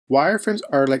Wireframes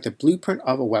are like the blueprint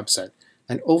of a website,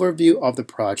 an overview of the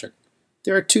project.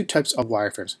 There are two types of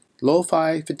wireframes,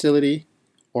 low-fi fidelity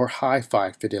or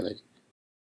high-fi fidelity.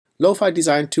 Lo-fi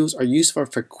design tools are useful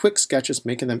for quick sketches,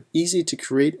 making them easy to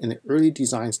create in the early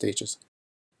design stages.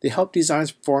 They help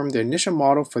designers form the initial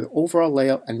model for the overall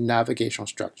layout and navigational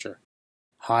structure.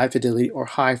 High fidelity or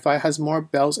hi-fi has more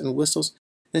bells and whistles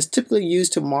and is typically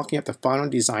used to mocking up the final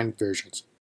design versions.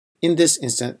 In this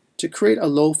instance, to create a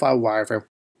lo-fi wireframe,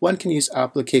 one can use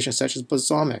applications such as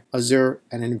Balsamiq, Azure,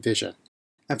 and InVision.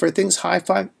 And for things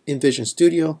hi-fi, InVision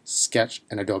Studio, Sketch,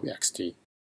 and Adobe XD.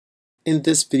 In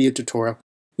this video tutorial,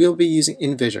 we will be using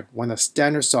InVision, one of the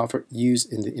standard software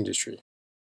used in the industry.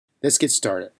 Let's get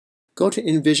started. Go to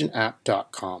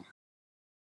InVisionApp.com.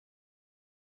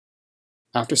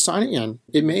 After signing in,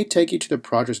 it may take you to the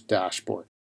project's dashboard.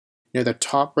 Near the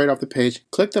top right of the page,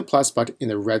 click the plus button in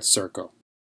the red circle.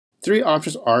 Three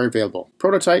options are available: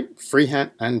 Prototype,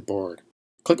 Freehand, and Board.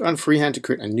 Click on Freehand to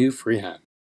create a new freehand.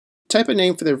 Type a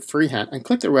name for the freehand and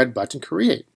click the red button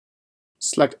Create.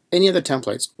 Select any of the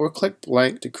templates or click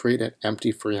blank to create an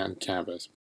empty freehand canvas.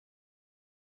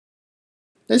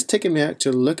 Let's take a minute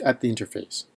to look at the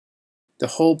interface. The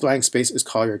whole blank space is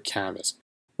called your canvas,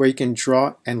 where you can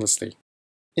draw endlessly.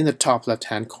 In the top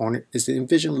left-hand corner is the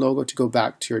InVision logo to go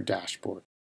back to your dashboard.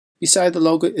 Beside the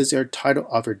logo is your title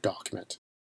of your document.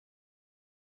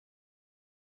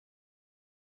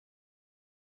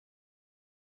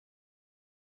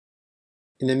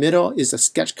 In the middle is the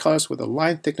sketch colors with a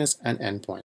line thickness and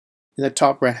endpoint. In the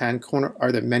top right-hand corner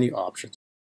are the menu options.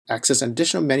 Access an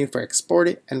additional menu for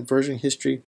exporting and version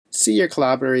history, see your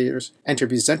collaborators, enter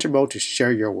presenter mode to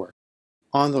share your work.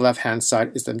 On the left-hand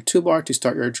side is the toolbar to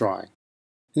start your drawing.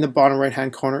 In the bottom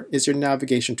right-hand corner is your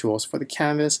navigation tools for the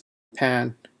canvas,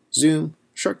 pan, zoom,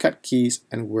 shortcut keys,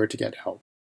 and where to get help.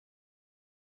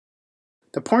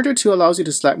 The pointer tool allows you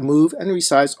to select, move, and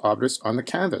resize objects on the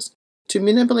canvas. To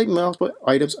manipulate multiple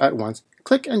items at once,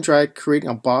 click and drag, creating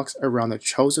a box around the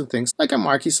chosen things like a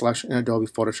marquee selection in Adobe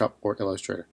Photoshop or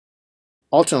Illustrator.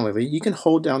 Alternatively, you can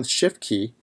hold down the Shift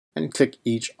key and click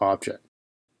each object.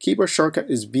 Keyboard shortcut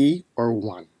is V or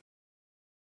 1.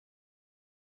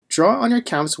 Draw on your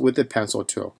canvas with the pencil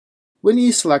tool. When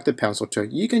you select the pencil tool,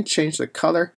 you can change the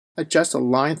color, adjust the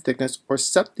line thickness, or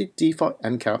set the default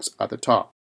end caps at the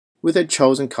top. With a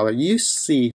chosen color, you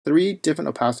see 3 different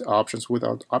opacity options with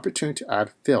an opportunity to add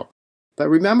fill. But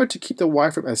remember to keep the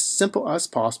wireframe as simple as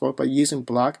possible by using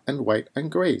black and white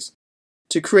and grays.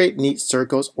 To create neat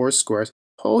circles or squares,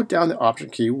 hold down the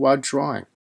Option key while drawing.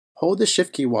 Hold the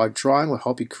Shift key while drawing will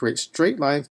help you create straight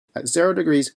lines at 0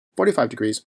 degrees, 45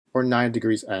 degrees, or 90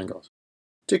 degrees angles.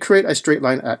 To create a straight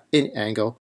line at any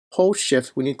angle, hold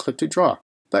Shift when you click to draw,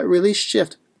 but release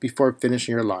Shift before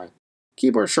finishing your line.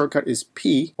 Keyboard shortcut is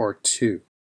P or 2.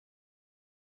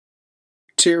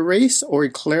 To erase or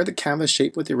clear the canvas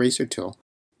shape with the eraser tool,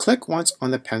 click once on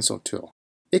the pencil tool.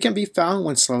 It can be found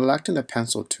when selecting the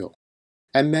pencil tool.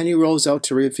 A menu rolls out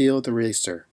to reveal the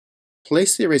eraser.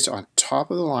 Place the eraser on top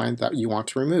of the line that you want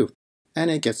to remove, and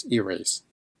it gets erased.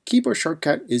 Keyboard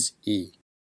shortcut is E.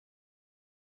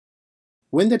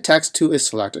 When the text tool is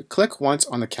selected, click once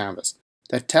on the canvas.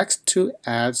 The text tool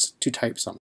adds to type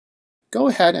something. Go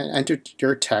ahead and enter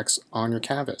your text on your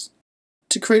canvas.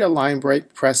 To create a line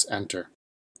break, press Enter.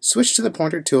 Switch to the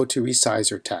pointer tool to resize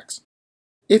your text.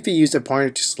 If you use the pointer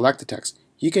to select the text,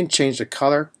 you can change the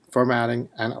color, formatting,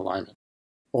 and alignment.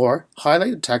 Or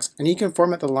highlight the text and you can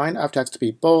format the line of text to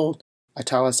be bold,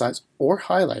 italicized, or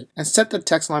highlight, and set the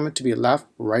text alignment to be left,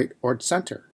 right, or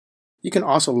center. You can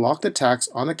also lock the text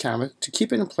on the canvas to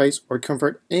keep it in place or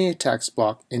convert any text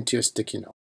block into a sticky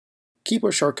note.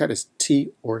 Keyboard shortcut is T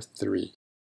or 3.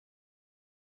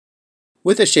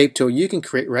 With the Shape tool, you can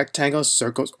create rectangles,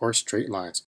 circles, or straight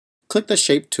lines. Click the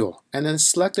Shape tool and then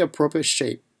select the appropriate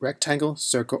shape, rectangle,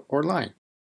 circle, or line.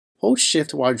 Hold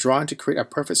Shift while drawing to create a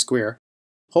perfect square.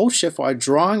 Hold Shift while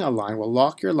drawing a line will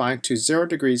lock your line to 0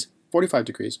 degrees, 45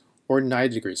 degrees, or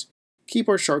 90 degrees.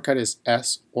 Keyboard shortcut is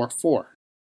S or 4.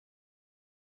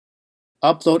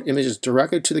 Upload images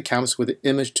directly to the canvas with the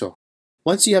Image tool.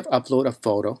 Once you have uploaded a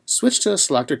photo, switch to the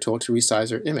Selector tool to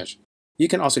resize your image. You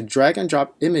can also drag and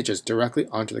drop images directly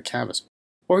onto the canvas,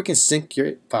 or you can sync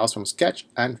your files from Sketch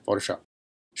and Photoshop.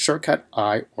 Shortcut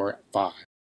I or 5.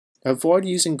 Avoid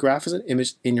using graphics and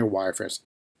images in your wireframes.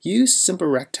 Use simple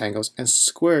rectangles and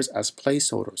squares as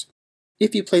placeholders.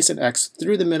 If you place an X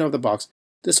through the middle of the box,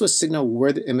 this will signal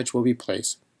where the image will be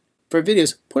placed. For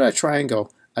videos, put a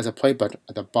triangle as a play button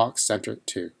at the box center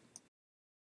too.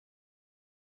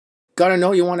 Got a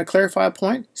note you want to clarify a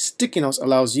point? Sticky Notes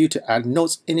allows you to add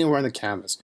notes anywhere on the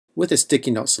canvas. With a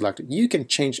sticky note selected, you can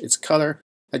change its color,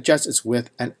 adjust its width,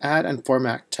 and add and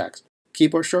format text.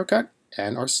 Keyboard shortcut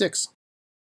N or 6.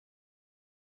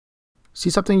 See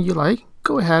something you like?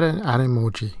 Go ahead and add an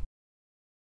emoji.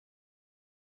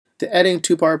 The editing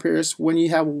toolbar appears when you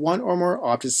have one or more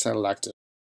objects selected.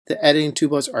 The editing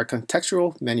toolbars are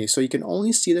contextual menus, so you can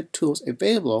only see the tools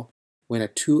available when a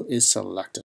tool is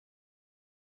selected.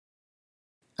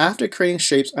 After creating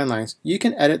shapes and lines, you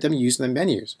can edit them using the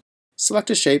menus. Select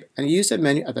a shape and use the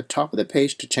menu at the top of the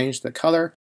page to change the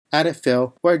color, add a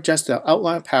fill, or adjust the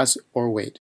outline path or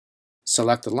weight.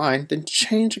 Select the line, then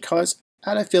change the colors,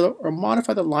 add a filler, or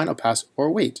modify the line opacity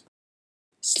or weight.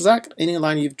 Select any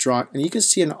line you've drawn and you can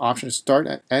see an option to start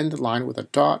and end the line with a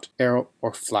dot, arrow,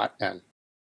 or flat end.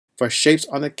 For shapes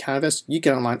on the canvas, you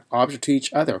can align objects to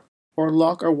each other or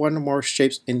lock or one or more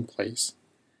shapes in place.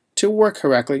 To work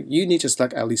correctly, you need to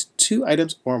select at least 2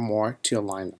 items or more to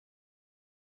align them.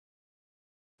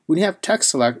 When you have text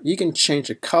select, you can change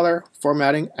the color,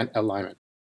 formatting, and alignment.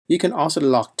 You can also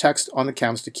lock text on the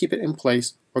canvas to keep it in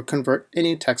place or convert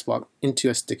any text block into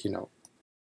a sticky note.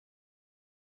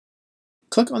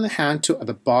 Click on the hand tool at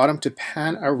the bottom to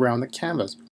pan around the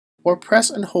canvas, or press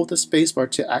and hold the spacebar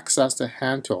to access the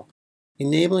hand tool,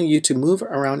 enabling you to move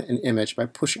around an image by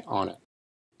pushing on it.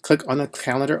 Click on the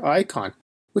calendar icon,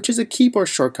 which is a keyboard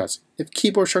shortcut. If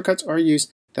keyboard shortcuts are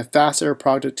used, the faster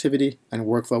productivity and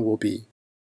workflow will be.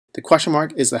 The question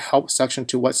mark is the help section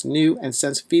to what's new and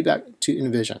sends feedback to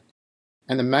InVision.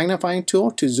 And the magnifying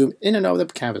tool to zoom in and out of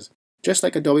the canvas. Just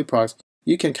like Adobe products,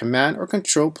 you can Command or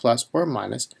Control plus or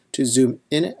minus to zoom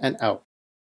in and out.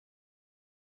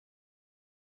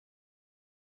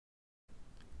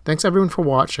 Thanks everyone for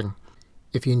watching.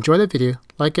 If you enjoyed the video,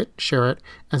 like it, share it,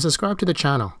 and subscribe to the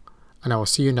channel. And I will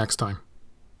see you next time.